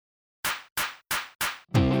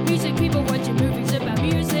people watching movies about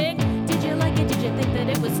music. Did you like it? Did you think that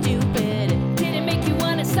it was stupid? Did it make you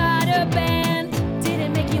want to start a band? Did it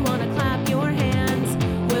make you want to clap your hands?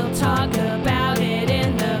 We'll talk about it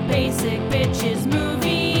in the Basic Bitches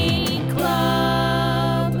Movie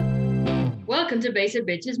Club. Welcome to Basic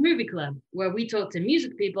Bitches Movie Club, where we talk to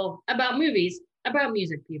music people about movies about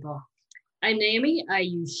music people. I'm Naomi. I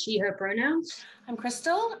use she, her pronouns. I'm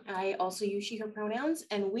Crystal. I also use she, her pronouns,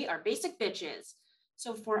 and we are Basic Bitches.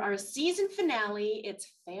 So for our season finale,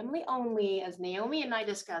 it's family only, as Naomi and I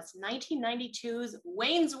discuss 1992's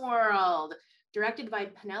Wayne's World, directed by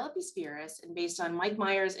Penelope Spheris and based on Mike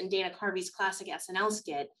Myers and Dana Carvey's classic SNL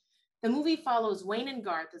skit. The movie follows Wayne and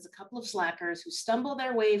Garth as a couple of slackers who stumble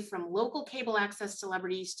their way from local cable access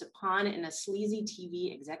celebrities to pawn in a sleazy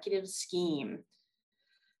TV executive scheme.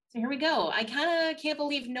 So here we go. I kind of can't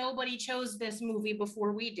believe nobody chose this movie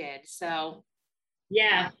before we did. So,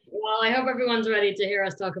 yeah. Well, I hope everyone's ready to hear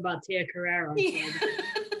us talk about Tia Carrere.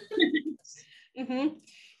 Mm-hmm.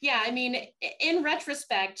 Yeah, I mean, in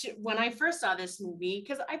retrospect, when I first saw this movie,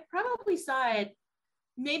 because I probably saw it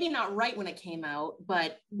maybe not right when it came out,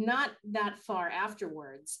 but not that far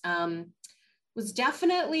afterwards, was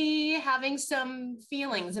definitely having some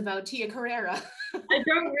feelings about Tia Carrere. I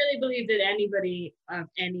don't really believe that anybody of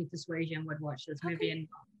any persuasion would watch this movie and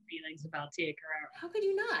not have feelings about Tia Carrere. How could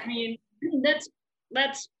you not? I mean,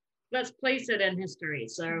 let's place it in history.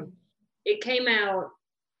 So it came out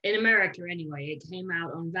in America anyway. It came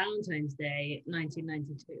out on Valentine's Day,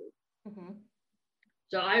 1992. Mm-hmm.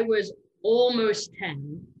 So I was almost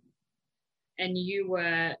 10, and you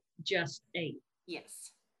were just 8.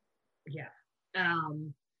 Yes. Yeah.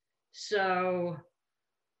 So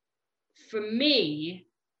for me,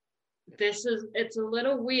 it's a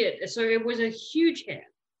little weird. So it was a huge hit.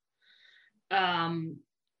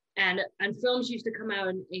 And films used to come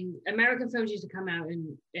out in American films used to come out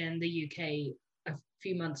in the UK a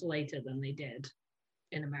few months later than they did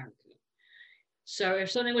in America. So if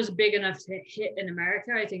something was big enough to hit in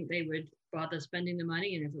America, I think they would bother spending the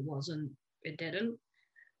money, and if it wasn't, it didn't.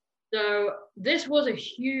 So this was a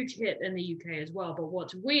huge hit in the UK as well. But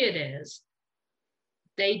what's weird is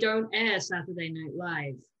they don't air Saturday Night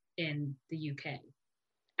Live in the UK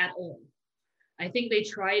at all. I think they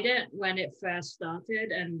tried it when it first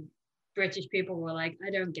started, and British people were like, I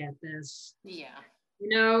don't get this. Yeah. You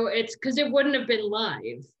know, it's because it wouldn't have been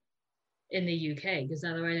live in the UK, because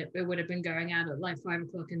otherwise it would have been going out at like 5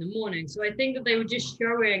 o'clock in the morning. So I think that they were just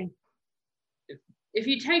showing, if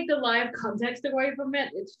you take the live context away from it,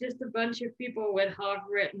 it's just a bunch of people with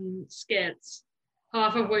half-written skits,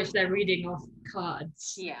 half of which they're reading off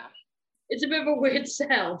cards. Yeah. It's a bit of a weird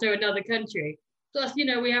sell to another country. Plus, you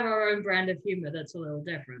know, we have our own brand of humor that's a little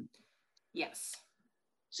different. Yes.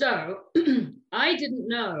 So I didn't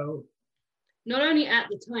know, not only at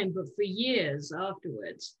the time, but for years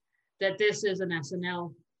afterwards, that this is an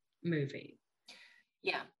SNL movie.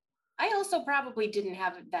 Yeah. I also probably didn't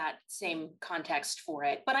have that same context for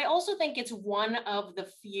it, but I also think it's one of the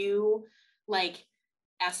few like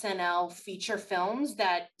SNL feature films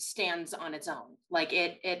that stands on its own. Like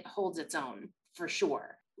it holds its own for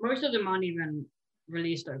sure. Most of them aren't even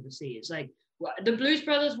released overseas. Like the Blues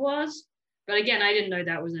Brothers was, but again, I didn't know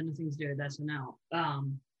that was anything to do with SNL.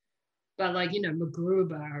 But like, you know,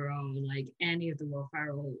 MacGruber or like any of the Will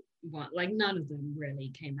Ferrell one, like none of them really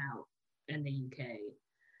came out in the UK.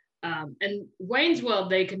 And Wayne's World,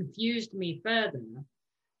 they confused me further,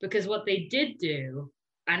 because what they did do,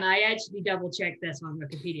 and I actually double checked this on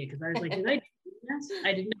Wikipedia because I was like, did I do this?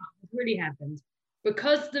 I did not. It really happened.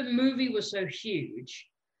 Because the movie was so huge,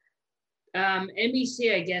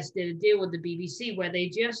 NBC, I guess, did a deal with the BBC where they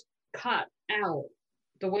just cut out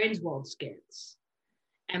the Wayne's World skits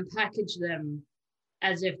and packaged them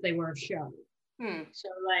as if they were a show. So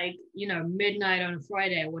like, you know, midnight on a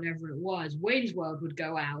Friday or whatever it was, Wayne's World would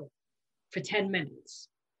go out for 10 minutes.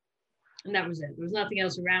 And that was it. There was nothing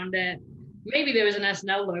else around it. Maybe there was an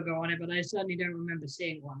SNL logo on it, but I certainly don't remember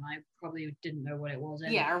seeing one. I probably didn't know what it was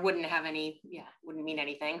anyway. Yeah, or wouldn't mean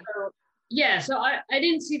anything. So I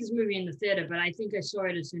didn't see this movie in the theater, but I think I saw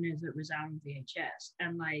it as soon as it was out on VHS.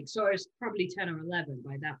 And like, so I was probably 10 or 11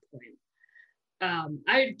 by that point.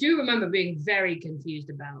 I do remember being very confused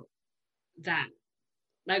about that.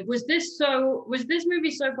 Like, was this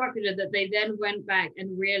movie so popular that they then went back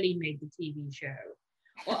and really made the TV show?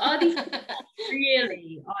 Or are these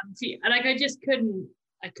really on TV? Like, I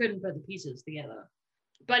couldn't put the pieces together.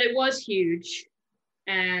 But it was huge.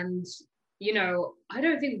 And, you know, I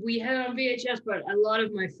don't think we had it on VHS, but a lot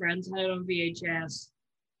of my friends had it on VHS.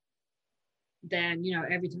 Then, you know,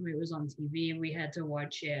 every time it was on TV, we had to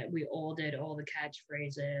watch it. We all did all the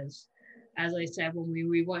catchphrases. as I said, when we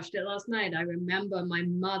rewatched it last night, I remember my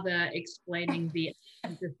mother explaining the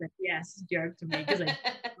yes joke to me because I didn't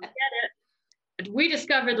get it. And we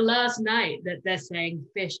discovered last night that they're saying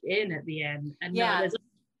fished in at the end, and no, there's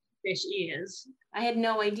fish ears. I had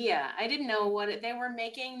no idea. I didn't know what they were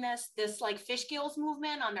making this like fish gills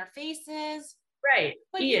movement on their faces. Right.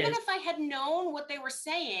 But even if I had known what they were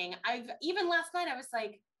saying, even last night I was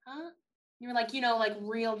like, huh? You were like, like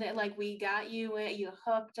real, like we got you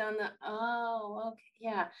hooked on the, oh, okay,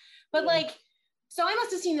 yeah. But like, so I must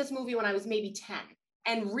have seen this movie when I was maybe 10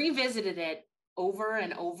 and revisited it over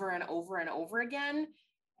and over and over and over again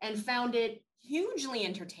and found it hugely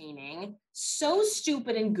entertaining, so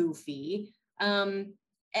stupid and goofy. And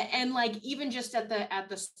like, even just at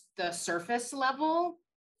the surface level,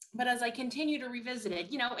 but as I continue to revisit it,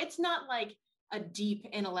 it's not like a deep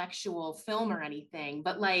intellectual film or anything,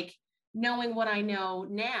 but like knowing what I know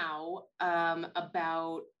now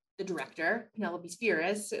about the director, Penelope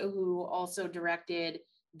Spheris, who also directed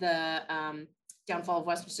the Downfall of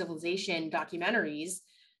Western Civilization documentaries,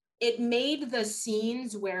 it made the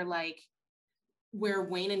scenes where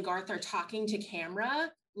Wayne and Garth are talking to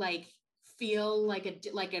camera, like feel like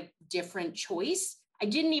a different choice. I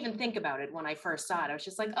didn't even think about it when I first saw it. I was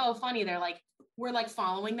just like, oh, funny. They're like, we're like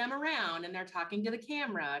following them around and they're talking to the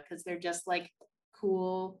camera because they're just like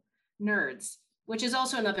cool nerds, which is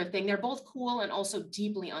also another thing. They're both cool and also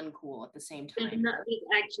deeply uncool at the same time. There's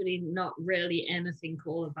actually not really anything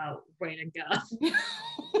cool about Wayne and Garth.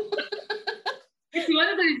 It's one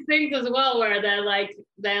of those things as well where they're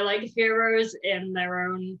like heroes in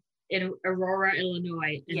Aurora,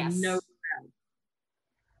 Illinois, and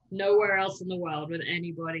nowhere else in the world would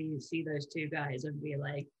anybody see those two guys and be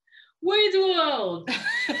like, Wayne's World!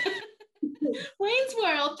 Wayne's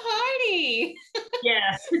World party!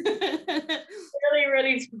 Yeah.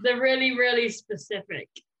 really specific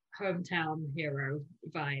hometown hero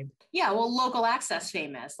vibe. Yeah, well, local access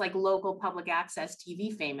famous, like local public access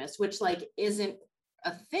TV famous, which like isn't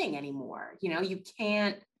a thing anymore. You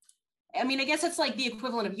can't, I mean, I guess it's like the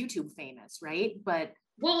equivalent of YouTube famous, right? But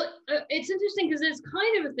well, it's interesting because it's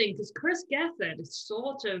kind of a thing because Chris Gethard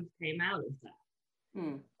sort of came out of that.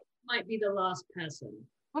 Might be the last person.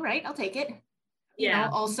 All right, I'll take it.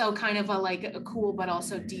 Also kind of a cool but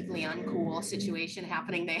also deeply uncool situation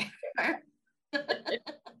happening there.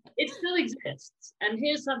 It still exists. And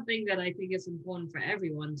here's something that I think is important for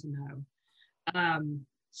everyone to know.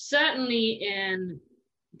 Certainly in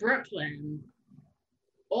Brooklyn,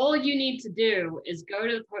 all you need to do is go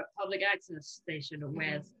to the public access station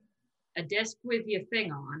with a disc with your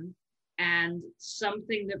thing on and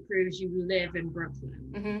something that proves you live in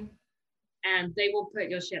Brooklyn. And they will put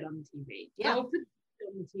your shit on TV. Yeah. They'll put it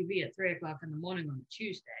on the TV at 3 o'clock in the morning on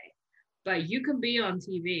Tuesday. But you can be on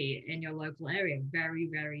TV in your local area very,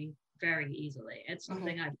 very, very easily. It's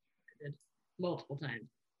something I've did multiple times.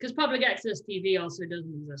 Because public access TV also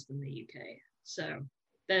doesn't exist in the UK. So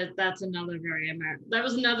that's another very American. That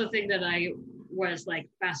was another thing that I was like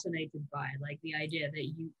fascinated by, like the idea that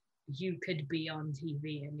you could be on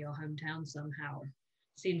TV in your hometown somehow.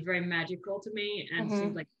 Seemed very magical to me and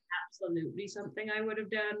seemed like absolutely something I would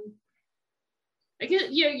have done. I guess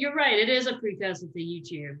you're right. It is a precursor to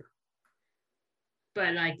YouTube,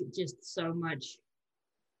 but like just so much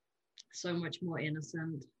more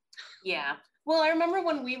innocent. Yeah. Well, I remember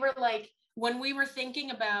when we were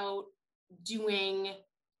thinking about doing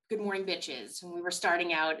Good Morning Bitches, when we were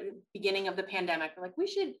starting out at the beginning of the pandemic, we're like,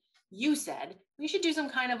 you said we should do some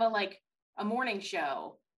kind of a morning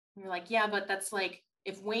show. And we're like, yeah, but that's like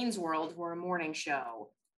if Wayne's World were a morning show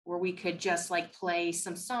where we could just like play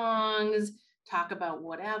some songs, talk about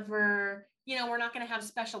whatever, we're not going to have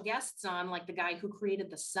special guests on like the guy who created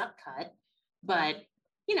the Suck Cut, but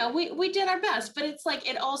we did our best. But it's like,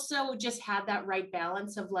 it also just had that right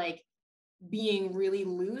balance of like being really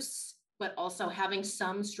loose, but also having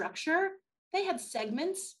some structure. They had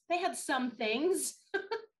segments, they had some things.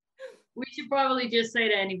 We should probably just say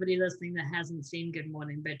to anybody listening that hasn't seen Good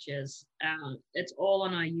Morning Bitches, it's all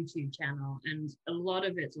on our YouTube channel, and a lot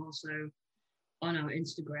of it's also on our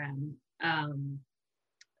Instagram, on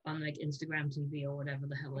like Instagram TV or whatever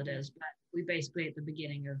the hell it is. But we basically at the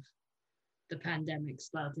beginning of the pandemic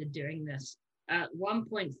started doing this at one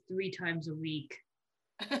point 3 times a week.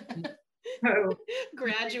 So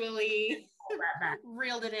gradually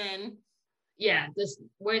reeled it in. Yeah, this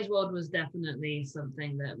Wayne's World was definitely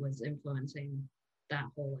something that was influencing that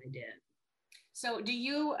whole idea. So do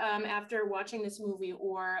you, after watching this movie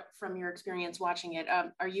or from your experience watching it,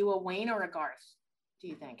 are you a Wayne or a Garth, do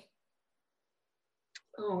you think?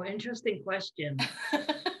 Oh, interesting question.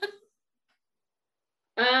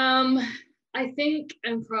 I think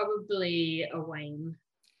I'm probably a Wayne.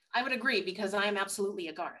 I would agree because I'm absolutely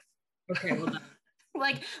a Garth. Okay, well done.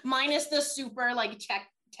 Like minus the super like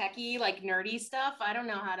techie, like nerdy stuff. I don't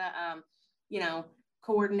know how to,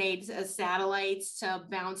 coordinate satellites to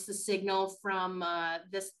bounce the signal from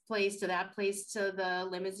this place to that place to the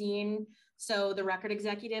limousine. So the record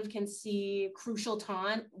executive can see Crucial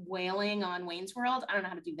Taunt wailing on Wayne's World. I don't know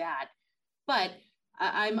how to do that, but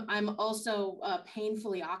I'm also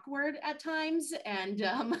painfully awkward at times, and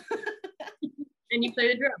And you play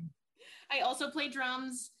the drum. I also play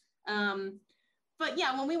drums. But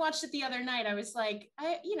yeah, when we watched it the other night, I was like,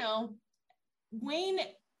 Wayne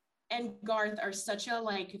and Garth are such a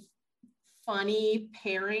like funny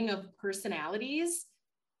pairing of personalities.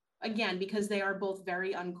 Again, because they are both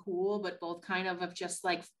very uncool, but both kind of have just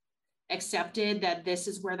like accepted that this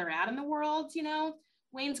is where they're at in the world.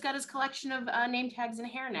 Wayne's got his collection of name tags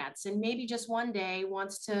and hairnets, and maybe just one day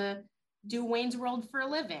wants to do Wayne's World for a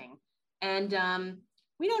living. And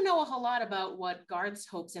we don't know a whole lot about what Garth's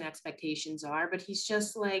hopes and expectations are, but he's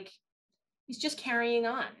just carrying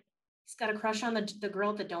on. He's got a crush on the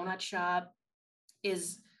girl at the donut shop,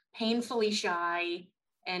 is painfully shy,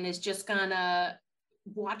 and is just gonna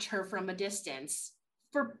watch her from a distance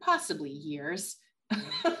for possibly years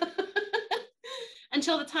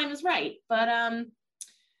until the time is right. But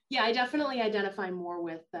yeah, I definitely identify more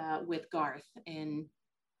with Garth, and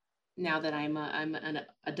now that I'm an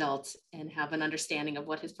adult and have an understanding of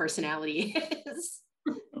what his personality is.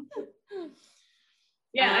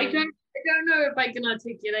 Yeah, I don't know if I can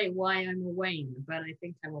articulate why I'm a Wayne, but I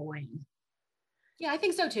think I'm a Wayne. Yeah, I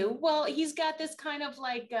think so too. Well, he's got this kind of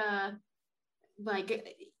like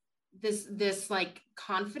this like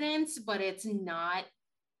confidence, but it's not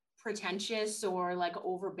pretentious or like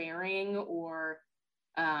overbearing or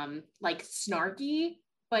like snarky,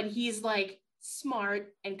 but he's like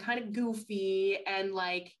smart and kind of goofy and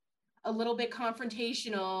like a little bit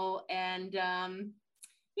confrontational, and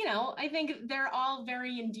I think they're all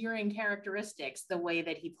very endearing characteristics the way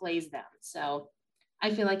that he plays them. So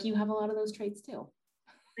I feel like you have a lot of those traits too.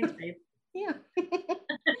 Thanks, babe. Yeah.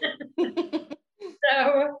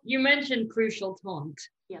 So you mentioned Crucial Taunt.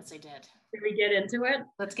 Yes, I did. Can we get into it?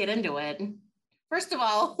 Let's get into it. First of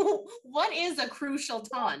all, what is a Crucial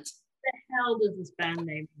Taunt? What the hell does this band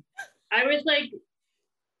name? I was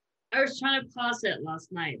trying to pass it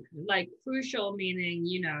last night. Like crucial meaning,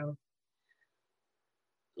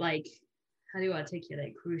 like how do you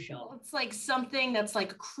articulate crucial? It's like something that's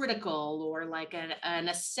like critical or like an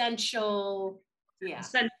essential. Yeah.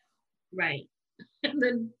 Right. And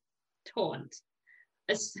then taunt.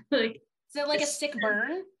 It's like, is it like a sick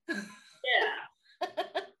burn? Yeah.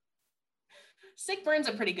 Sick Burn's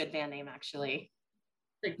a pretty good band name, actually.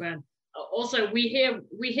 Sick Burn. Also, we hear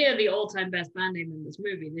the all-time best band name in this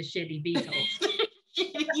movie, the Shitty Beatles.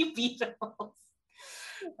 Shitty Beatles.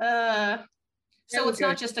 So it's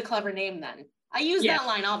not just a clever name then. I use that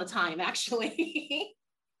line all the time, actually.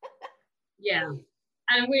 Yeah.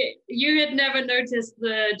 And you had never noticed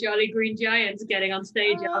the Jolly Green Giants getting on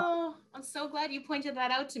stage. Oh, I'm so glad you pointed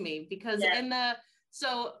that out to me, because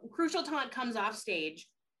so Crucial Taunt comes off stage.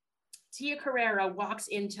 Tia Carrere walks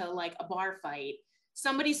into like a bar fight.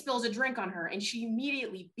 Somebody spills a drink on her and she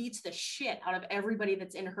immediately beats the shit out of everybody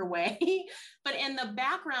that's in her way. But in the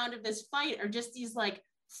background of this fight are just these like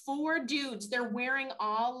 4 dudes. They're wearing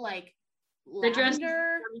all like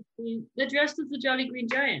lavender. They're dressed as the Jolly Green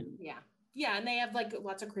Giant. Yeah. Yeah, and they have like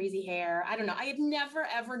lots of crazy hair. I don't know. I had never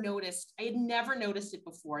noticed it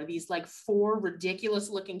before. These like 4 ridiculous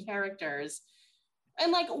looking characters.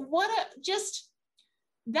 And like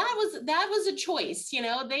that was a choice,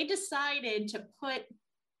 they decided to put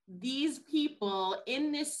these people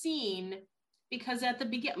in this scene because at the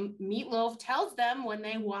beginning, Meatloaf tells them when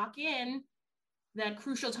they walk in that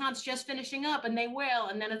Crucial Taunt's just finishing up, and they will,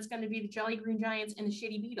 and then it's going to be the Jolly Green Giants and the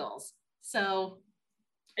Shitty Beatles. So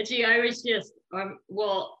actually, I was just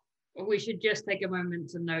we should just take a moment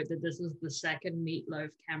to note that this is the second Meatloaf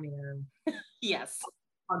cameo. Yes.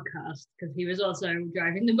 Podcast, because he was also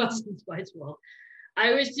driving the bus in Spice World.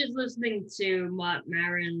 I was just listening to Mark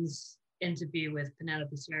Maron's interview with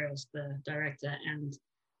Penelope Spheris, the director, and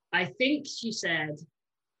I think she said,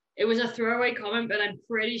 it was a throwaway comment, but I'm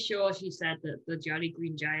pretty sure she said that the Jolly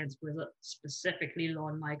Green Giants was specifically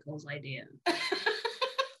Lorne Michaels' idea.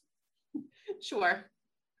 Sure.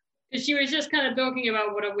 Because she was just kind of talking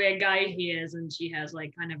about what a weird guy he is, and she has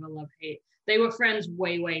like kind of a love-hate. They were friends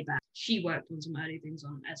way, way back. She worked on some early things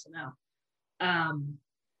on SNL.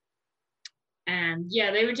 And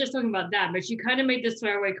yeah, they were just talking about that, but she kind of made this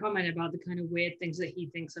throwaway comment about the kind of weird things that he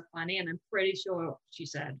thinks are funny, and I'm pretty sure she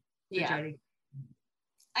said, yeah.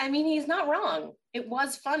 I mean, he's not wrong. It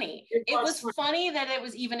was funny. It was funny. funny that it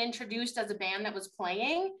was even introduced as a band that was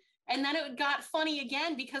playing, and then it got funny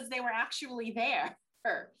again because they were actually there.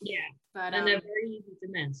 Yeah, but and they're very easy to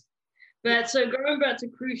miss. But so going back to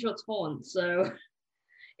Crucial Taunt, so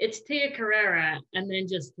it's Tia Carrere and then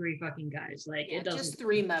just three fucking guys. Like it doesn't just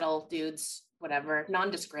three metal dudes, whatever,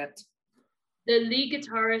 nondescript. The lead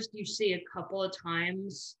guitarist you see a couple of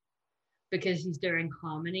times because he's doing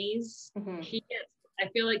harmonies. I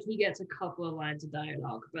feel like he gets a couple of lines of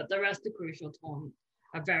dialogue, but the rest of Crucial Taunt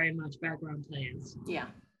are very much background players. Yeah.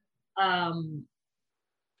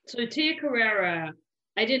 So Tia Carrere,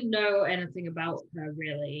 I didn't know anything about her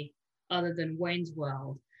really, other than Wayne's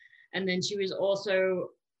World. And then she was also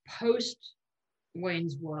post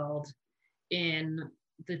Wayne's World in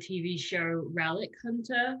the TV show Relic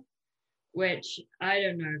Hunter, which I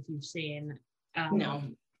don't know if you've seen. No.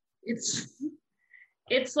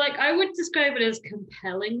 It's like, I would describe it as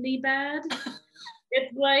compellingly bad.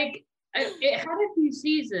 It's like, it had a few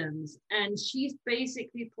seasons, and she's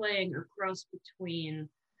basically playing a cross between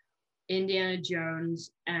Indiana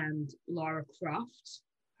Jones and Lara Croft.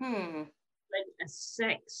 Like a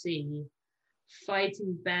sexy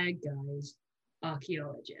fighting bad guys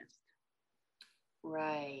archaeologist.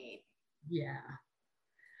 Right. Yeah.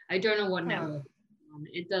 I don't know what network it's on.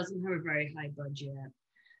 It doesn't have a very high budget.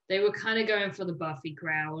 They were kind of going for the Buffy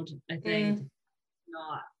crowd, I think.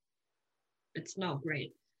 It's not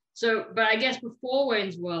great. So, but I guess before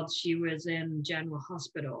Wayne's World, she was in General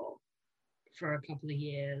Hospital for a couple of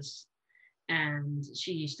years. And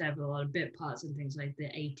she used to have a lot of bit parts and things like the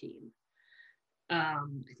A-Team. I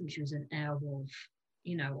think she was in Airwolf,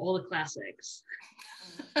 you know, all the classics.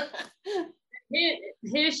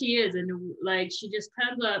 Here she is, and like she just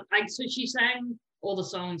turns up. Like, so she sang all the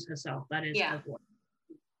songs herself. That is her voice.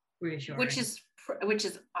 Reassuring. Which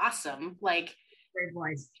is awesome. Like, great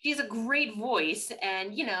voice. She's a great voice,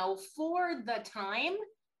 and you know, for the time,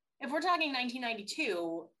 if we're talking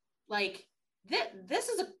 1992, like this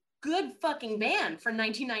is a good fucking band for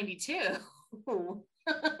 1992.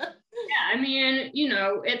 Yeah, I mean, you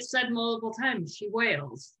know, it's said multiple times, she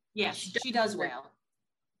wails. Yes, she does wail.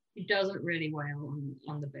 She doesn't really wail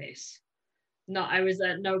on the bass. No, I was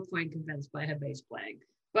at no point convinced by her bass playing,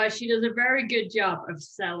 but she does a very good job of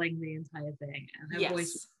selling the entire thing, and her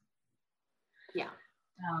voice. Yeah.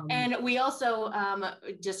 And we also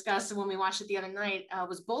discussed when we watched it the other night,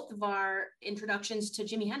 was both of our introductions to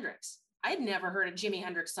Jimi Hendrix. I had never heard a Jimi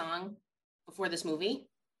Hendrix song before this movie.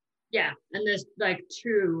 Yeah, and there's like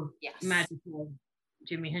two magical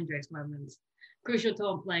Jimi Hendrix moments. Crucial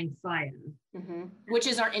Taunt playing Fire. Which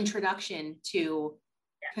is our introduction to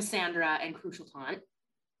Cassandra and Crucial Taunt.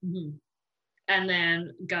 And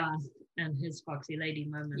then Garth and his Foxy Lady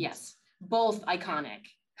moment. Yes, both iconic.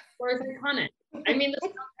 Both iconic. I mean, the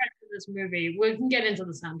soundtrack of this movie, we can get into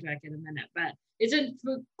the soundtrack in a minute, but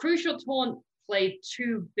Crucial Taunt played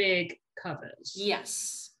two big covers.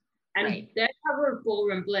 Yes. And their cover of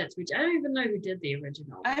Ballroom Blitz, which I don't even know who did the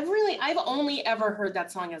original. I've only ever heard that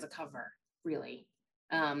song as a cover, really.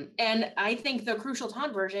 And I think the Crucial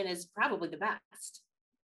Taunt version is probably the best.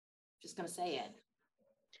 Just gonna say it.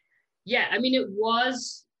 Yeah, I mean, it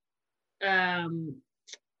was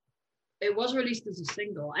released as a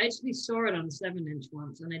single. I actually saw it on 7-inch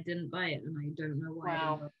once, and I didn't buy it, and I don't know why.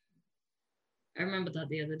 Wow. I remember that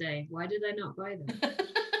the other day. Why did I not buy that?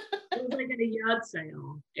 It was like at a yard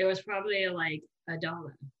sale. It was probably like $1.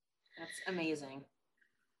 That's amazing.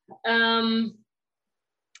 And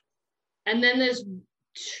then there's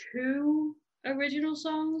 2 original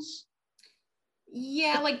songs.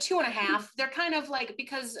 Yeah, like 2.5. They're kind of like,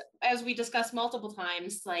 because as we discussed multiple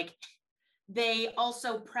times, like they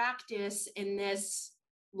also practice in this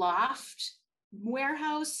loft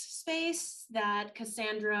warehouse space that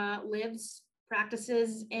Cassandra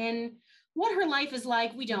practices in. What her life is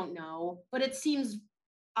like, we don't know, but it seems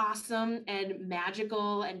awesome and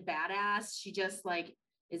magical and badass. She just like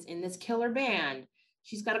is in this killer band.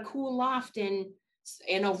 She's got a cool loft in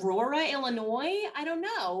Aurora, Illinois. I don't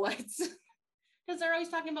know. It's because they're always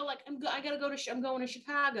talking about like, I'm going to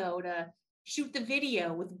Chicago to shoot the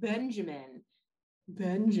video with Benjamin.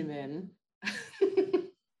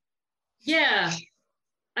 Yeah.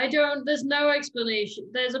 There's no explanation.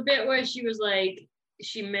 There's a bit where she was like,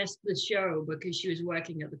 she missed the show because she was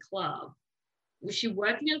working at the club. Was she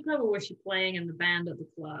working at the club, or was she playing in the band at the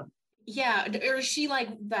club? Yeah, or is she like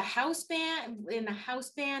the house band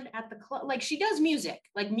at the club? Like she does music.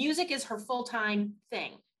 Like music is her full-time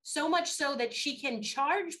thing. So much so that she can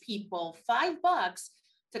charge people $5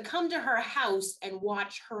 to come to her house and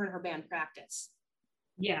watch her and her band practice.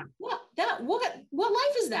 Yeah. What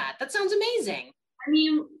life is that? That sounds amazing. I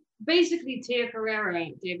mean, basically, Tia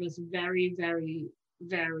Carrere gave us very, very,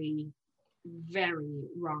 very, very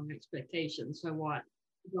wrong expectations for what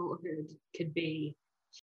adulthood could be.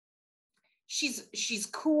 She's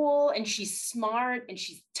cool and she's smart and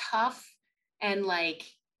she's tough and like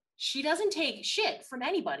she doesn't take shit from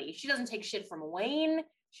anybody. She doesn't take shit from Wayne.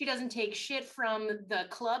 She doesn't take shit from the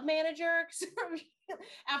club manager.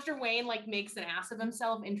 After Wayne like makes an ass of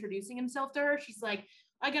himself introducing himself to her, she's like,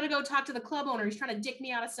 I gotta go talk to the club owner. He's trying to dick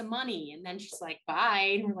me out of some money. And then she's like,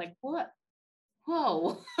 bye. And we're like, what?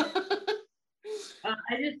 Whoa. I'm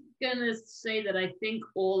just gonna say that I think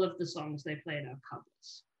all of the songs they played are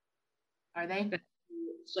covers. Are they?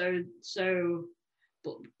 So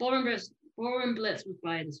Ballroom Blitz was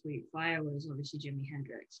by The Sweet Fire was obviously Jimi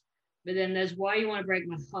Hendrix. But then there's Why You Want to Break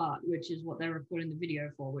My Heart, which is what they're recording the video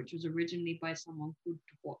for, which was originally by someone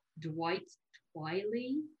called Dwight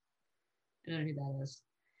Twiley. I don't know who that is.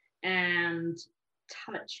 And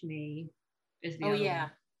Touch Me is the other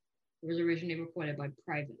one. It was originally recorded by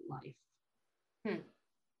Private Life.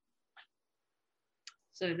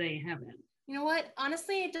 So there you have it. You know what?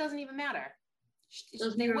 Honestly, it doesn't even matter.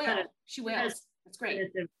 Doesn't even matter. She wails. That's great.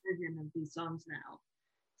 It's a version of these songs now.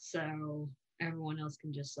 So everyone else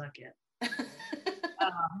can just suck it.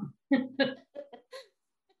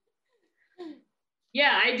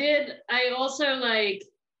 Yeah, I did. I also like,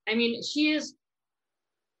 I mean, she is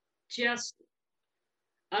just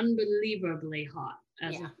unbelievably hot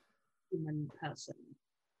as a human person.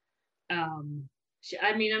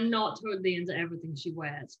 I mean, I'm not totally into everything she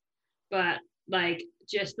wears, but like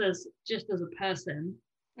just as a person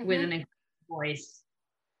with an voice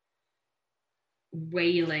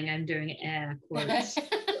wailing, I'm doing air quotes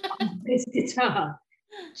on this guitar.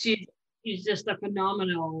 She's just a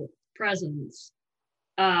phenomenal presence.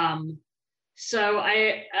 So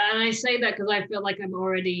I say that because I feel like I'm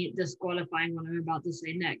already disqualifying what I'm about to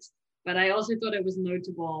say next. But I also thought it was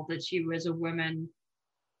notable that she was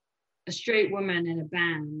a straight woman in a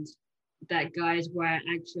band that guys were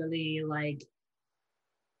actually like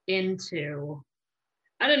into.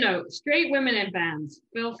 I don't know, straight women in bands,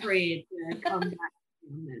 feel free to come back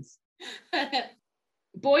on this.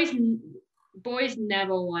 Boys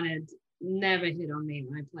never hit on me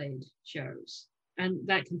when I played shows. And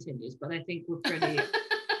that continues, but I think we're pretty...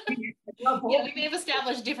 Yeah, we may have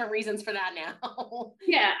established different reasons for that now.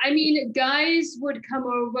 Yeah, I mean, guys would come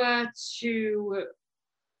over to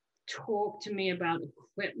talk to me about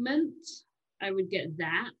equipment. I would get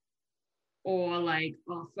that. Or like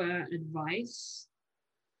offer advice.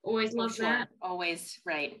 Always love that. Always,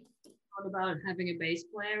 right. What about having a bass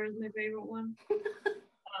player is my favorite one.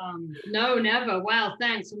 No, never. Wow,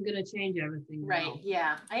 thanks. I'm gonna change everything. Right. Now.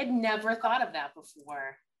 Yeah. I had never thought of that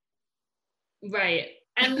before. Right.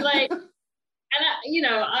 And like,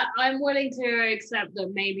 I'm willing to accept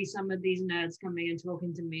that maybe some of these nerds coming and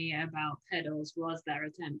talking to me about pedals was their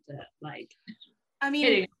attempt at like. I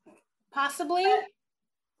mean, possibly.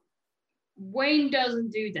 Wayne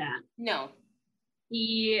doesn't do that. No.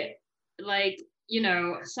 He, like,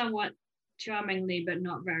 somewhat charmingly, but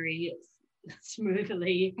not very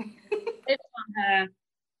smoothly, it's on her,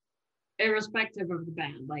 irrespective of the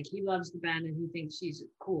band. Like, he loves the band and he thinks she's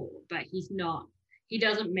cool, but he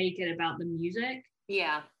doesn't make it about the music.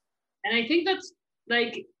 Yeah. And I think that's,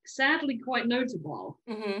 like, sadly quite notable.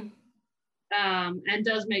 Mm-hmm. And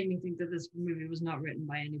does make me think that this movie was not written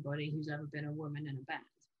by anybody who's ever been a woman in a band.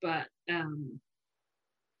 But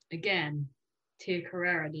again, Tia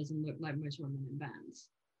Carrere doesn't look like most women in bands.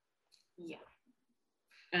 Yeah.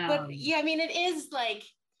 But yeah, I mean, it is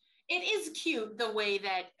cute the way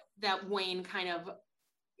that Wayne kind of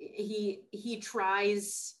he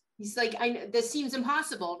tries. He's like, this seems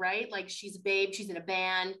impossible, right? Like, she's a babe, she's in a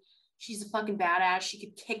band, she's a fucking badass, she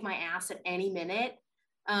could kick my ass at any minute.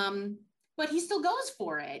 But he still goes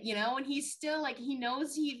for it, and he's still like, he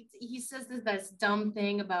knows he says this dumb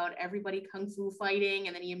thing about everybody kung fu fighting,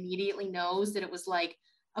 and then he immediately knows that it was like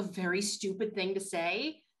a very stupid thing to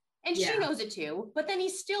say. And she knows it too, but then he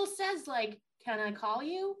still says like, can I call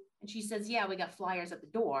you? And she says, yeah, we got flyers at the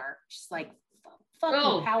door. She's like,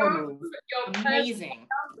 fucking power move. Amazing.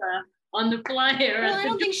 On the flyer. Well, I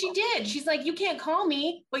don't think she did. She's like, you can't call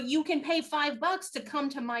me, but you can pay $5 to come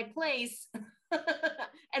to my place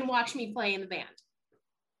and watch me play in the band.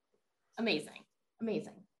 Amazing.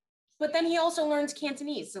 But then he also learns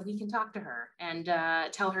Cantonese, so he can talk to her and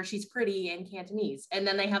tell her she's pretty in Cantonese. And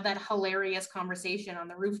then they have that hilarious conversation on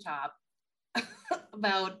the rooftop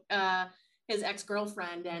about his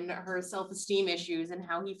ex-girlfriend and her self-esteem issues and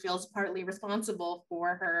how he feels partly responsible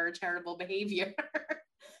for her terrible behavior.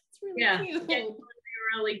 It's really cute. Yeah, it's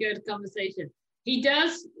a really good conversation. He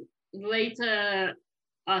does later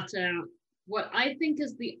utter what I think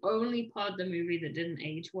is the only part of the movie that didn't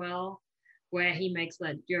age well, where he makes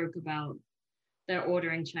that joke about they're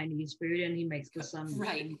ordering Chinese food and he makes the son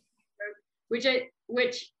Right. which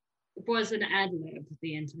was an ad lib,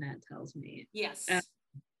 the internet tells me. Yes.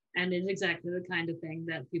 And is exactly the kind of thing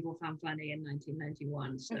that people found funny in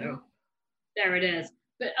 1991. So Mm-hmm. there it is.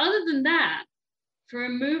 But other than that, for a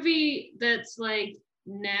movie that's like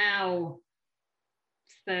now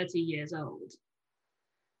 30 years old,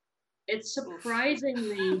 it's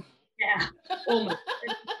surprisingly, yeah, almost.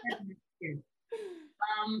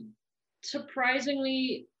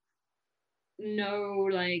 Surprisingly, no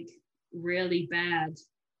like really bad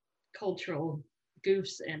cultural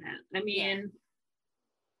goofs in it. I mean,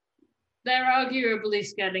 they're arguably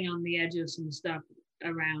skating on the edge of some stuff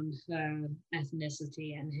around her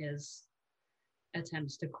ethnicity and his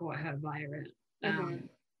attempts to court her via it.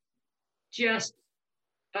 Just,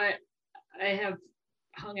 I have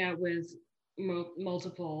hung out with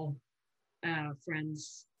multiple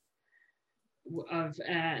friends of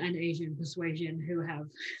an Asian persuasion who have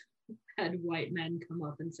had white men come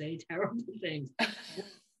up and say terrible things.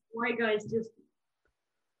 White guys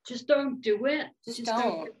just don't do it. Just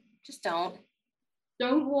don't.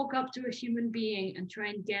 Don't walk up to a human being and try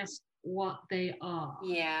and guess what they are.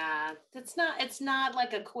 Yeah, it's not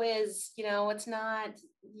like a quiz, it's not,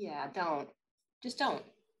 just don't.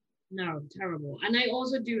 No, terrible. And I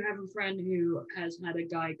also do have a friend who has had a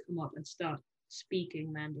guy come up and start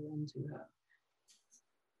speaking Mandarin to her.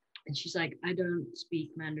 And she's like, I don't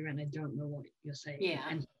speak Mandarin. I don't know what you're saying. Yeah.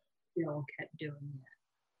 And he still kept doing it.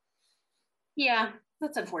 Yeah,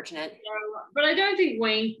 that's unfortunate. So, but I don't think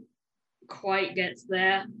Wayne quite gets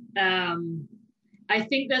there. I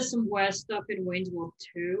think there's some worse stuff in Wayne's World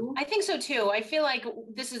 2. I think so too. I feel like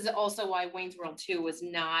this is also why Wayne's World 2 was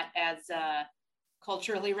not as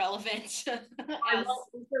culturally relevant. It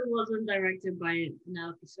also wasn't directed by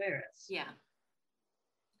Penelope Spheris. Yeah.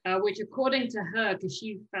 Which according to her, because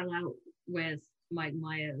she fell out with Mike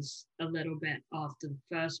Myers a little bit after the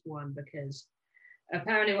first one, because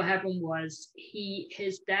apparently what happened was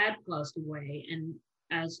his dad passed away, and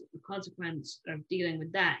as a consequence of dealing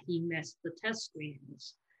with that, he missed the test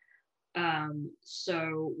screenings.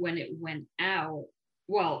 So when it went out,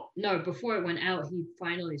 before it went out, he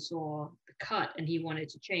finally saw the cut and he wanted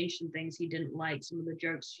to change some things he didn't like, some of the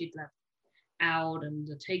jokes she'd left out and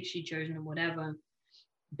the takes she'd chosen and whatever.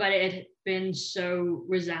 But it had been so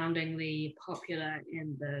resoundingly popular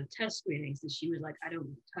in the test screenings that she was like, I don't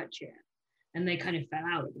want to touch it. And they kind of fell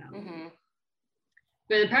out about it.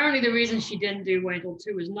 But apparently the reason she didn't do Wayne's World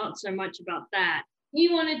 2 was not so much about that. He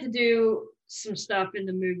wanted to do some stuff in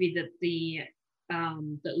the movie that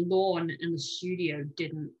that Lorne and the studio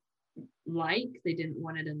didn't like. They didn't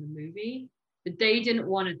want it in the movie, but they didn't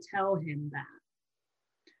want to tell him that.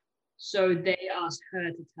 So they asked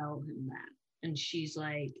her to tell him that. And she's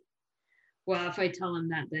like, well, if I tell him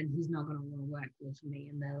that, then he's not going to want to work with me.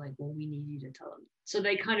 And they're like, well, we need you to tell him. So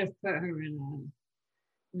they kind of put her in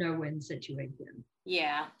a no-win situation.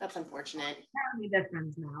 Yeah, that's unfortunate. Apparently they're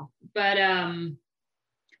friends now. But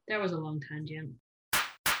that was a long tangent.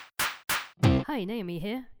 Hi, Naomi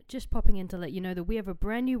here. Just popping in to let you know that we have a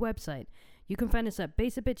brand new website. You can find us at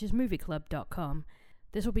basicbitchesmovieclub.com.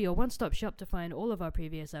 This will be your one-stop shop to find all of our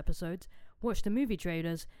previous episodes, watch the movie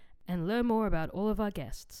trailers, and learn more about all of our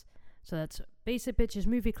guests. So that's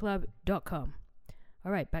basicbitchesmovieclub.com.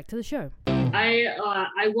 All right, back to the show.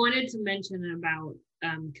 I wanted to mention about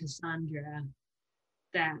Cassandra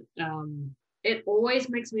that it always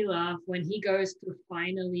makes me laugh when he goes to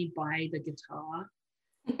finally buy the guitar.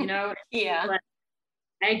 Yeah. Like,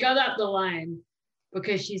 I got up the line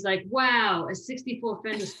because she's like, wow, a 64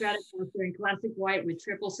 Fender Stratocaster in classic white with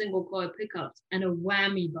triple single coil pickups and a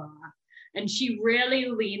whammy bar. And she really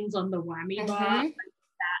leans on the whammy bar. Like,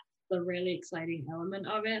 that's the really exciting element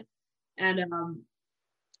of it. And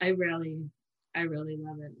I really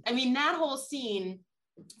love it. I mean, that whole scene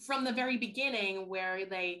from the very beginning where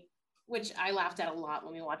which I laughed at a lot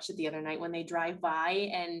when we watched it the other night, when they drive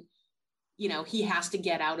by and, he has to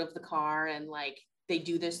get out of the car and like, they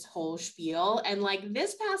do this whole spiel. And like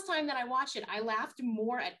this past time that I watched it, I laughed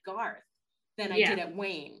more at Garth than I did at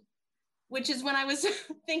Wayne, which is when I was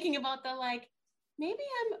thinking about the like, maybe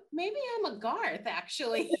I'm a Garth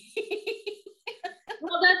actually.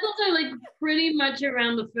 Well, that's also like pretty much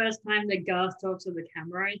around the first time that Garth talks to the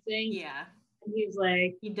camera, I think. Yeah. And he's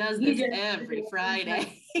like, he does this every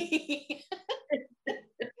Friday.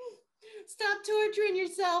 Stop torturing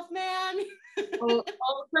yourself, man. Also,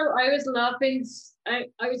 I was laughing. I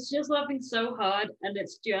was just laughing so hard, and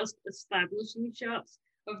it's just establishing shots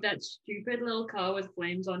of that stupid little car with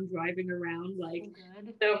flames on driving around like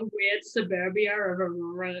Good. the weird suburbia of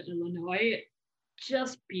Aurora, Illinois.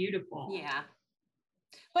 Just beautiful. Yeah.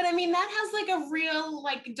 But I mean, that has like a real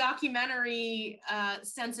like documentary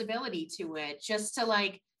sensibility to it, just to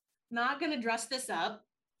like, not going to dress this up.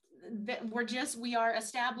 We are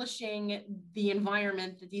establishing the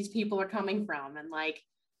environment that these people are coming from. And like,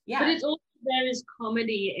 yeah. But it's also, there is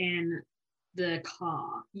comedy in the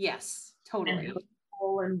car. Yes, totally. And how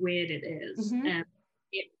small and weird it is. Mm-hmm. And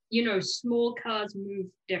it, you know, small cars move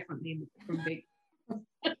differently from big.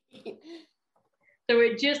 So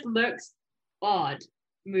it just looks odd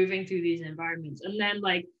moving through these environments. And then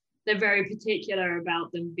like they're very particular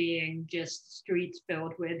about them being just streets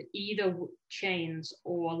filled with either chains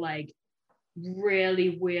or like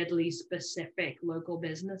really weirdly specific local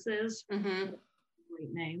businesses. Mm-hmm.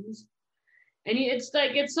 Great names. And it's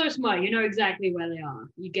like, it's so smart. You know exactly where they are.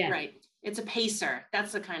 You get right. It's a pacer.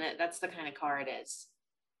 That's the kind of car it is.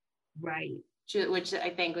 Right. Which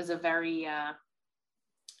I think was a very,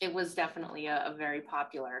 it was definitely a very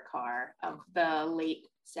popular car of the late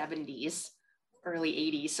 70s, early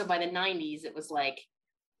 80s. So by the 90s, it was like,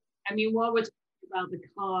 I mean, while we're talking about the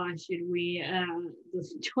car, should we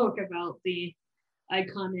just talk about the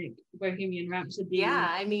iconic Bohemian Rhapsody? Yeah,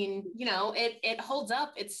 I mean, you know, it holds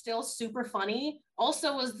up. It's still super funny.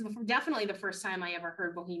 Also was definitely the first time I ever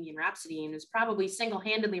heard Bohemian Rhapsody, and was probably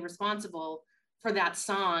single-handedly responsible for that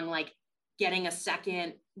song, like getting a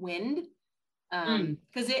second wind.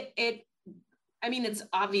 Because I mean, it's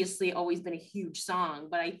obviously always been a huge song,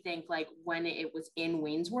 but I think like when it was in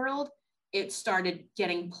Wayne's World, it started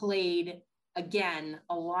getting played again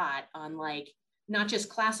a lot on like, not just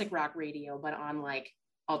classic rock radio, but on like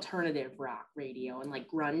alternative rock radio and like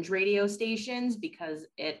grunge radio stations, because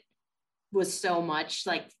it was so much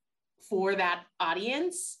like for that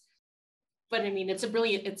audience. But I mean, it's a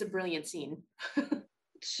brilliant scene.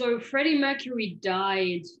 So Freddie Mercury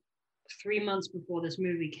died 3 months before this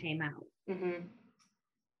movie came out. Mm-hmm.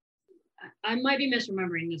 I might be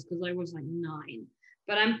misremembering this because I was like 9,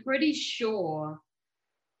 but I'm pretty sure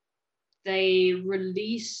they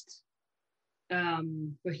released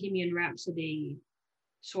Bohemian Rhapsody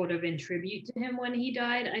sort of in tribute to him when he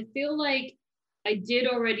died. I feel like I did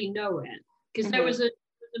already know it because there was a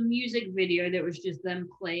music video that was just them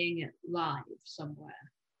playing it live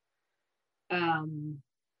somewhere.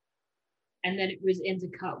 And then it was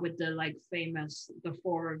intercut with the like famous, the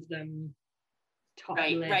 4 of them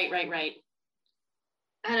Right.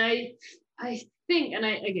 And I think, and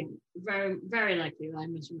again, very, very likely that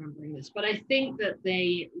I'm misremembering this, but I think that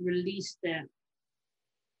they released it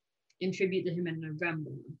in tribute to him in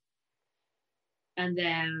November. And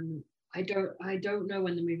then I don't know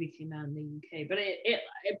when the movie came out in the UK, but it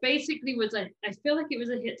basically was I feel like it was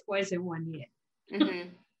a hit twice in 1 year. Mm-hmm.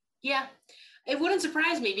 Yeah, it wouldn't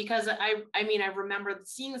surprise me because I mean, I remember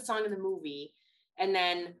seeing the song in the movie and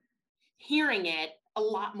then hearing it a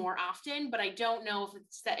lot more often, but I don't know if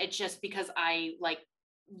it's just because I like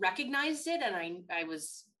recognized it and I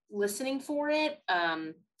was listening for it,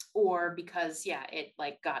 or because it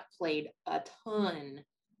like got played a ton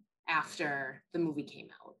after the movie came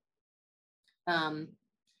out.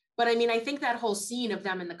 But I mean, I think that whole scene of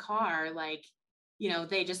them in the car, like, you know,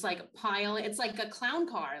 they just like pile, it's like a clown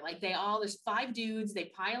car. Like there's 5 dudes,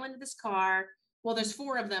 they pile into this car. Well, there's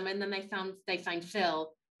 4 of them. And then they find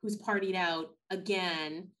Phil, who's partied out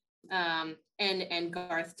again. And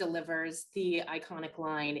Garth delivers the iconic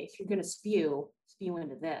line, "If you're going to spew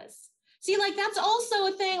into this." See, like, that's also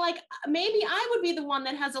a thing. Like, maybe I would be the one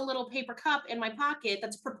that has a little paper cup in my pocket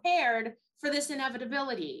that's prepared for this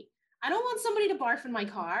inevitability. I don't want somebody to barf in my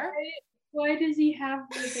car. Why does he have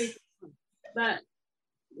the paper cup? That,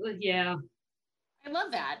 yeah. I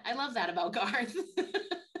love that about Garth.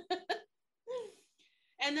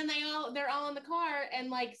 And then they're all in the car,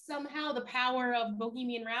 and like somehow the power of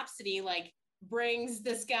Bohemian Rhapsody like brings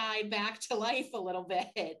this guy back to life a little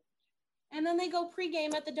bit. And then they go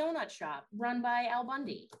pregame at the donut shop run by Al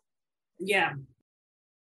Bundy. Yeah.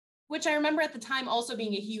 Which I remember at the time also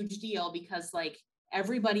being a huge deal because like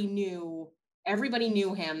everybody knew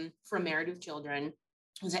him from Married with Children.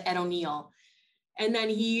 It was Ed O'Neill. And then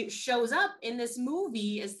he shows up in this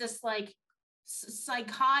movie as this like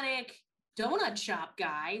psychotic donut shop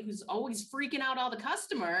guy who's always freaking out all the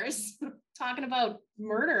customers, talking about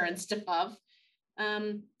murder and stuff.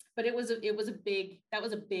 But that was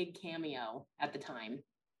a big cameo at the time.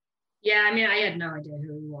 Yeah, I mean, I had no idea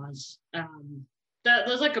who he was.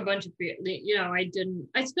 There's like a bunch of, you know,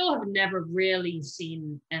 I still have never really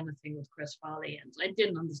seen anything with Chris Farley, and I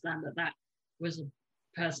didn't understand that was a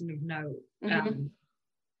person of note. Mm-hmm.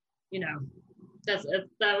 You know,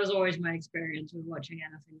 that was always my experience with watching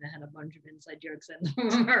anything that had a bunch of inside jokes in from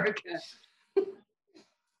America.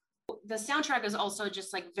 The soundtrack is also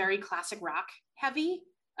just like very classic rock heavy.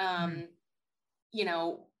 You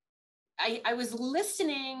know, I was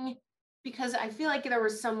listening because I feel like there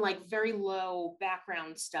was some like very low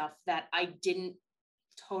background stuff that I didn't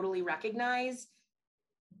totally recognize,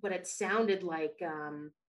 but it sounded like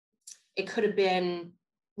it could have been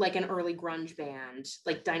like an early grunge band,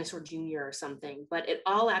 like Dinosaur Jr. or something, but it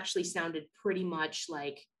all actually sounded pretty much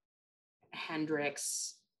like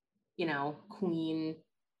Hendrix, you know, Queen.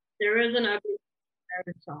 There is an Ugly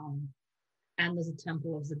Spirit song, and there's a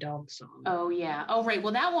Temple of the Dog song. Oh yeah. Oh right.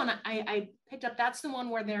 Well, that one I picked up. That's the one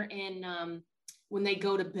where they're in when they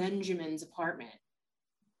go to Benjamin's apartment.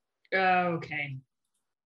 Okay.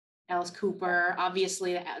 Alice Cooper,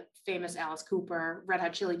 obviously the famous Alice Cooper, Red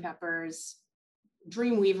Hot Chili Peppers,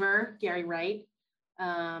 Dreamweaver, Gary Wright.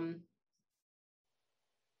 There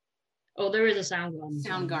is a Soundgarden.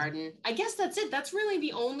 Soundgarden. I guess that's it. That's really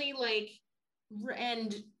the only like,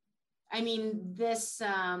 and I mean this.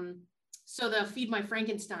 So the Feed My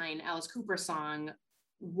Frankenstein Alice Cooper song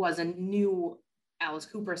was a new Alice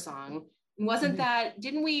Cooper song. Wasn't that?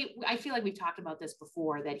 Didn't we? I feel like we've talked about this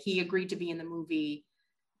before. That he agreed to be in the movie.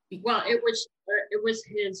 Well, it was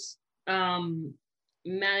his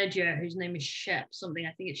manager, whose name is Shep something.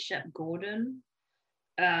 I think it's Shep Gordon.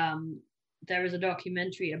 There was a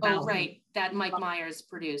documentary about him. That Mike Myers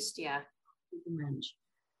produced. Yeah.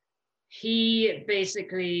 He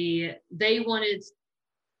basically, they wanted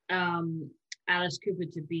Alice Cooper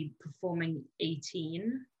to be performing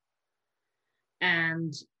 18,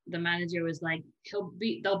 and the manager was like,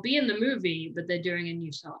 they'll be in the movie, but they're doing a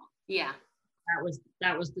new song. Yeah.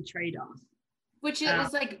 That was the trade-off. Which it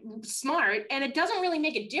was like smart, and it doesn't really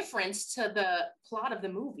make a difference to the plot of the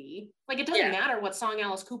movie. Like it doesn't matter what song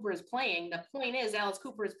Alice Cooper is playing. The point is Alice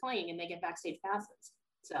Cooper is playing, and they get backstage passes.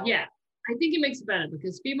 So yeah, I think it makes it better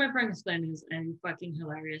because "Feed My Frankenstein" is a fucking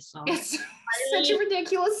hilarious song. It's such a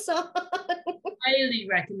ridiculous song. Highly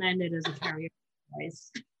recommend it as a karaoke voice.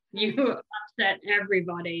 You upset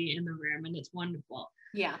everybody in the room, and it's wonderful.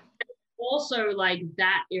 Yeah. Also, like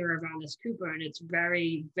that era of Alice Cooper, and it's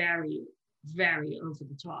very, very, very over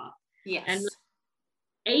the top. Yes. And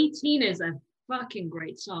 18 is a fucking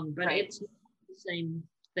great song, but it's not the same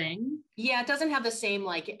thing. Yeah, it doesn't have the same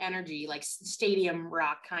like energy, like stadium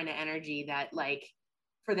rock kind of energy that like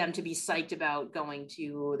for them to be psyched about going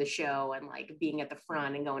to the show and like being at the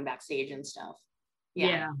front and going backstage and stuff.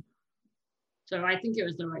 Yeah. So I think it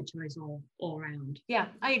was the right choice all around. Yeah,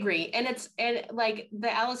 I agree. And like the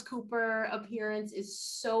Alice Cooper appearance is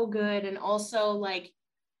so good and also like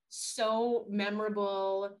so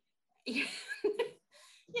memorable. You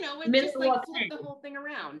know, it just like flipped the whole thing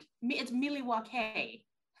around. It's Milwaukee,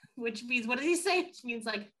 which means, what does he say? Which means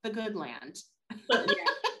like the good land.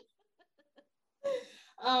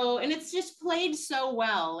 Oh, and it's just played so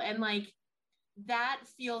well. And like, that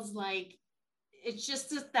feels like, it's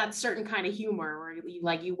just that certain kind of humor where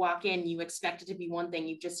you walk in, you expect it to be one thing.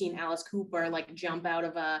 You've just seen Alice Cooper like jump out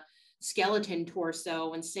of a skeleton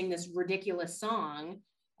torso and sing this ridiculous song.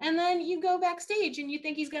 And then you go backstage and you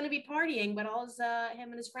think he's going to be partying, but all him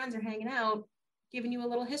and his friends are hanging out, giving you a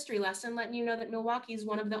little history lesson, letting you know that Milwaukee is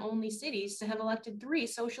one of the only cities to have elected 3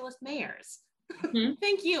 socialist mayors. Mm-hmm.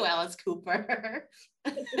 Thank you, Alice Cooper. I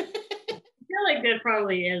feel like that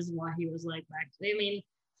probably is why he was like back. I mean,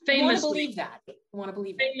 famously, want to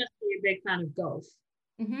believe that. Famously a big fan of golf.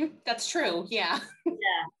 Mm-hmm. That's true. Yeah.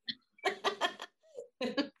 Yeah.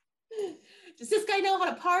 Does this guy know how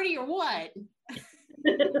to party or what?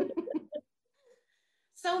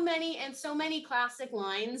 So many classic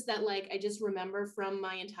lines that like I just remember from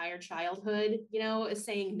my entire childhood, you know, is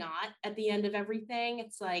saying not at the end of everything.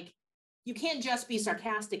 It's like, you can't just be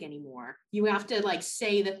sarcastic anymore. You have to like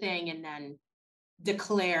say the thing and then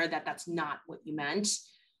declare that that's not what you meant.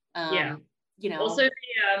 You know. Also,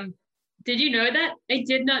 did you know that? I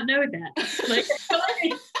did not know that. Like, I feel like I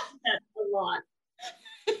do that a lot.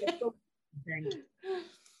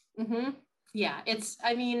 Mm-hmm. Yeah, it's,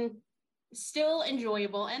 I mean, still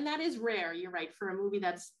enjoyable, and that is rare. You're right, for a movie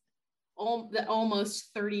that's almost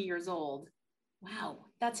 30 years old. Wow,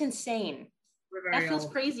 that's insane. That feels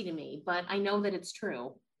crazy to me, but I know that it's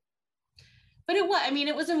true. But it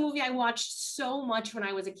was a movie I watched so much when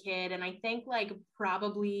I was a kid, and I think like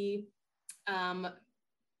probably,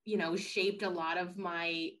 shaped a lot of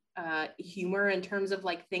my humor in terms of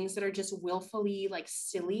like things that are just willfully like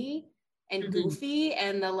silly and goofy,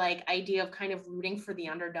 and the like idea of kind of rooting for the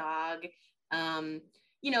underdog.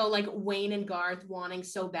 like Wayne and Garth wanting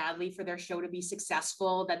so badly for their show to be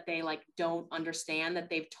successful that they like don't understand that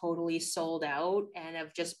they've totally sold out and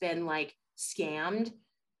have just been like scammed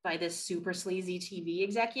by this super sleazy TV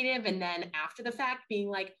executive. And then after the fact being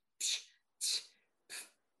like, psh, psh,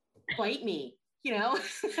 psh, bite me,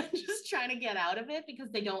 just trying to get out of it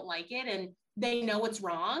because they don't like it and they know it's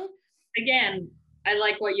wrong. Again, I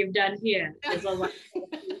like what you've done here. There's a lot.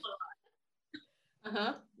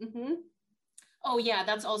 Mm-hmm. Oh yeah,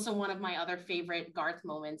 that's also one of my other favorite Garth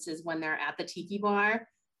moments is when they're at the tiki bar.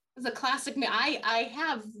 It's a classic. I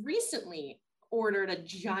have recently ordered a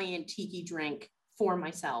giant tiki drink for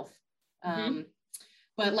myself.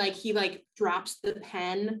 But like he like drops the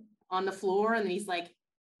pen on the floor and then he's like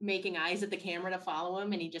making eyes at the camera to follow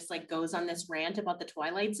him and he just like goes on this rant about the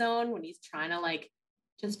Twilight Zone when he's trying to like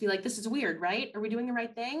just be like, this is weird, right? Are we doing the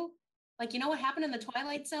right thing? Like, you know what happened in the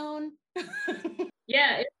Twilight Zone?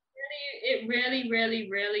 Yeah, it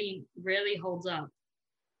really holds up.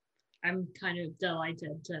 I'm kind of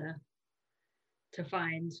delighted to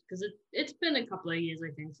find because it's been a couple of years,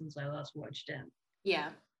 I think, since I last watched it. Yeah.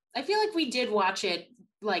 I feel like we did watch it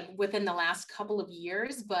like within the last couple of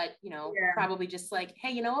years, but probably just like,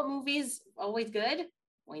 hey, you know what movie's always good?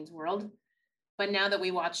 Wayne's World. But now that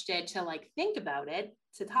we watched it to like think about it,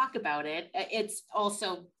 to talk about it, it's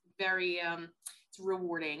also very it's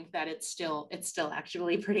rewarding that it's still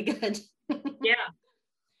actually pretty good. Yeah.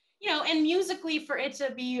 And musically for it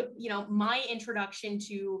to be, my introduction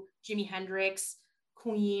to Jimi Hendrix,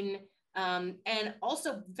 Queen, and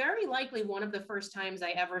also very likely one of the first times I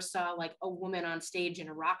ever saw like a woman on stage in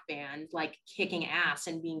a rock band, like kicking ass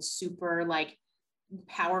and being super like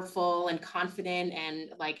powerful and confident and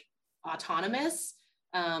like autonomous.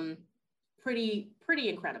 Pretty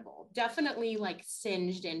incredible. Definitely like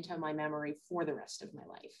singed into my memory for the rest of my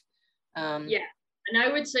life. Yeah. And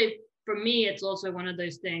I would say for me, it's also one of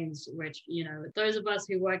those things which, those of us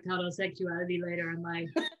who worked out our sexuality later in life,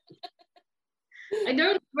 I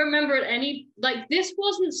don't remember any, like this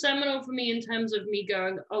wasn't seminal for me in terms of me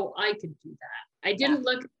going, oh, I could do that. I didn't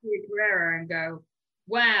look at Tia Carrere and go,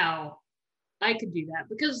 wow, I could do that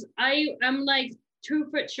because I'm like 2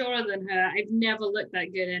 foot shorter than her. I've never looked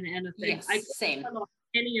that good in anything. Yes, I couldn't same. pull off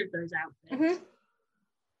any of those outfits.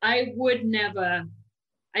 I would never,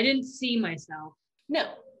 I didn't see myself in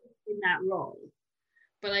that role,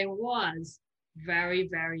 but I was very,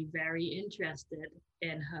 very, very interested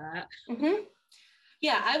in her.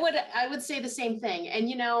 Yeah, I would say the same thing.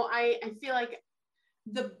 And I feel like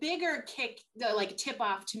the bigger kick, the like tip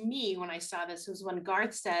off to me when I saw this was when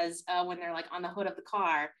Garth says when they're like on the hood of the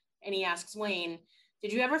car and he asks Wayne,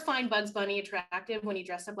 did you ever find Bugs Bunny attractive when he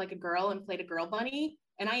dressed up like a girl and played a girl bunny?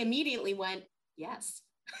 And I immediately went, yes.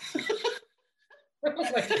 That's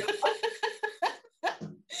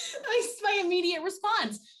my immediate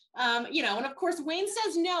response. And of course Wayne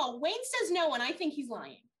says no. Wayne says no, and I think he's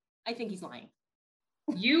lying.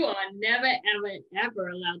 You are never, ever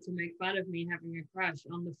allowed to make fun of me having a crush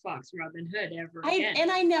on the Fox Robin Hood ever again.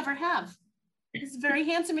 And I never have. He's very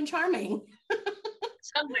handsome and charming.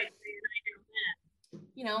 Some might say I do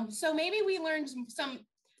that. So maybe we learned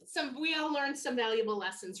we all learned some valuable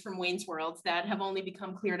lessons from Wayne's World that have only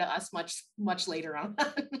become clear to us much later on.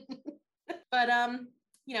 But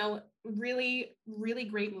really, really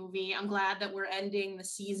great movie. I'm glad that we're ending the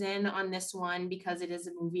season on this one because it is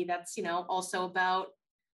a movie that's, also about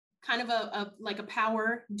kind of a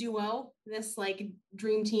power duo, this like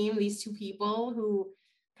dream team, these two people who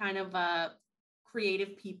kind of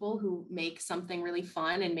creative people who make something really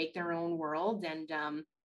fun and make their own world and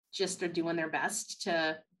just are doing their best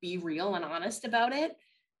to be real and honest about it.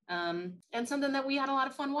 And something that we had a lot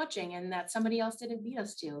of fun watching and that somebody else didn't beat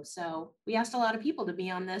us to. So we asked a lot of people to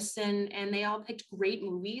be on this and they all picked great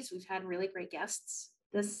movies. We've had really great guests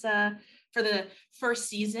this for the first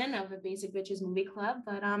season of the Basic Bitches Movie Club,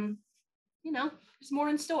 but there's more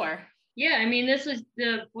in store. Yeah, I mean, this is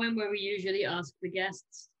the point where we usually ask the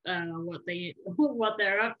guests what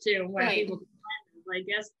they're up to and where people can find them. I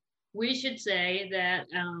guess we should say that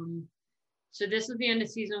so this is the end of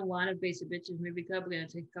season 1 of Basic Bitches Movie Club. We're going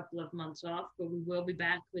to take a couple of months off, but we will be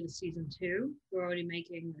back with a season 2. We're already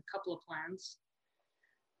making a couple of plans.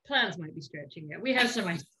 Plans might be stretching it. We have some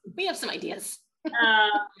ideas.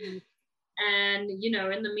 And,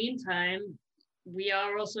 in the meantime, we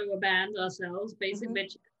are also a band ourselves, Basic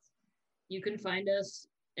Bitches. You can find us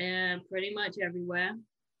pretty much everywhere.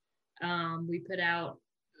 We put out,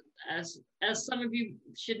 as some of you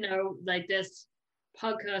should know, like this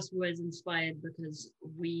podcast was inspired because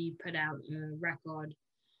we put out a record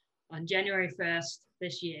on January 1st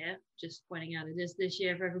this year. Just pointing out, it is this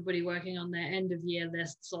year for everybody working on their end of year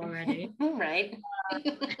lists already. Right.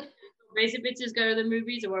 Basic Bitches Go to the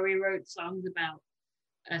Movies, where we wrote songs about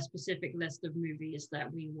a specific list of movies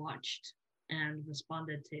that we watched and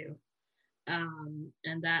responded to.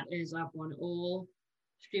 And that is up on all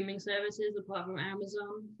streaming services apart from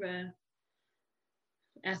Amazon for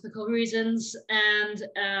ethical reasons. And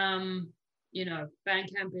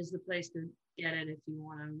Bandcamp is the place to get it if you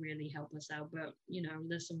want to really help us out, but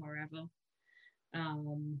listen wherever.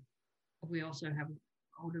 We also have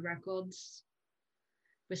older records.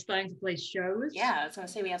 We're starting to play shows. Yeah, I was gonna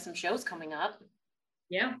say we have some shows coming up.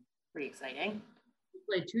 Yeah, pretty exciting. We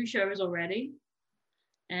played 2 shows already,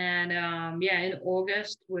 and in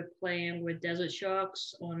August we're playing with Desert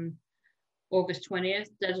Sharks on August 20th.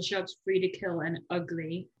 Desert Sharks, Free to Kill and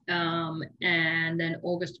Ugly, and then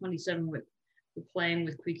August 27th we're playing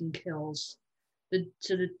with Creek and Kills. The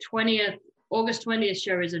August 20th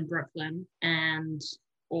show is in Brooklyn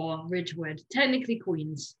or Ridgewood, technically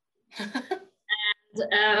Queens.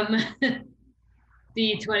 And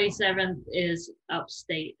the 27th is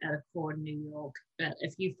upstate at Accord, New York. But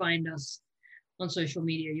if you find us on social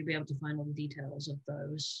media, you'll be able to find all the details of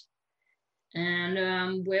those.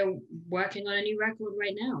 And we're working on a new record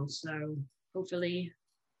right now, so hopefully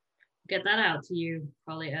get that out to you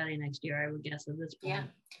probably early next year, I would guess, at this point.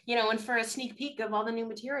 Yeah, and for a sneak peek of all the new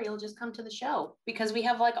material, just come to the show, because we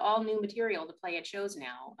have like all new material to play at shows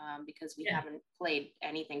now, because we haven't played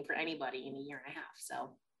anything for anybody in a year and a half,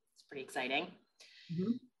 so it's pretty exciting.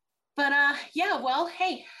 Mm-hmm. But well,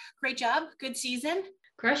 hey, great job, good season,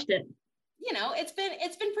 crushed it.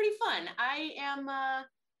 It's been pretty fun. I am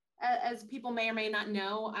as people may or may not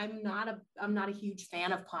know, I'm not a huge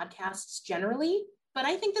fan of podcasts generally, but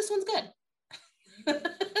I think this one's good.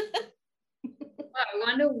 I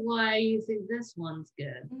wonder why you think this one's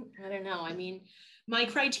good. I don't know. I mean, my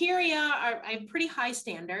criteria are, I have pretty high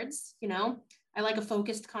standards, I like a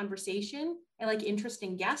focused conversation. I like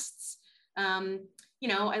interesting guests. I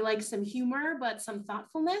like some humor, but some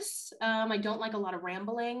thoughtfulness. I don't like a lot of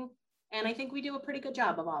rambling. And I think we do a pretty good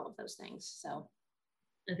job of all of those things. So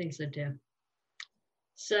I think so too.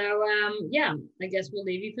 So I guess we'll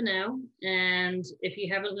leave you for now. And if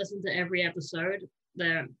you haven't listened to every episode,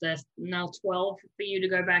 there's now 12 for you to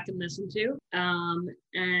go back and listen to.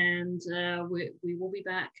 We will be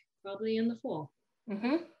back probably in the fall.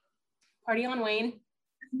 Mm-hmm. Party on, Wayne.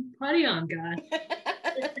 Party on, God.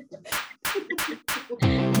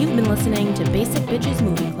 You've been listening to Basic Bitches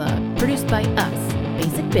Movie Club, produced by us,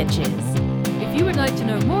 Basic Bitches. If you would like to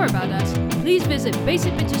know more about us, please visit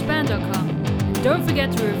basicbitchesband.com. And don't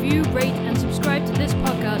forget to review, rate, and subscribe to this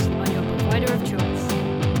podcast on your provider of choice.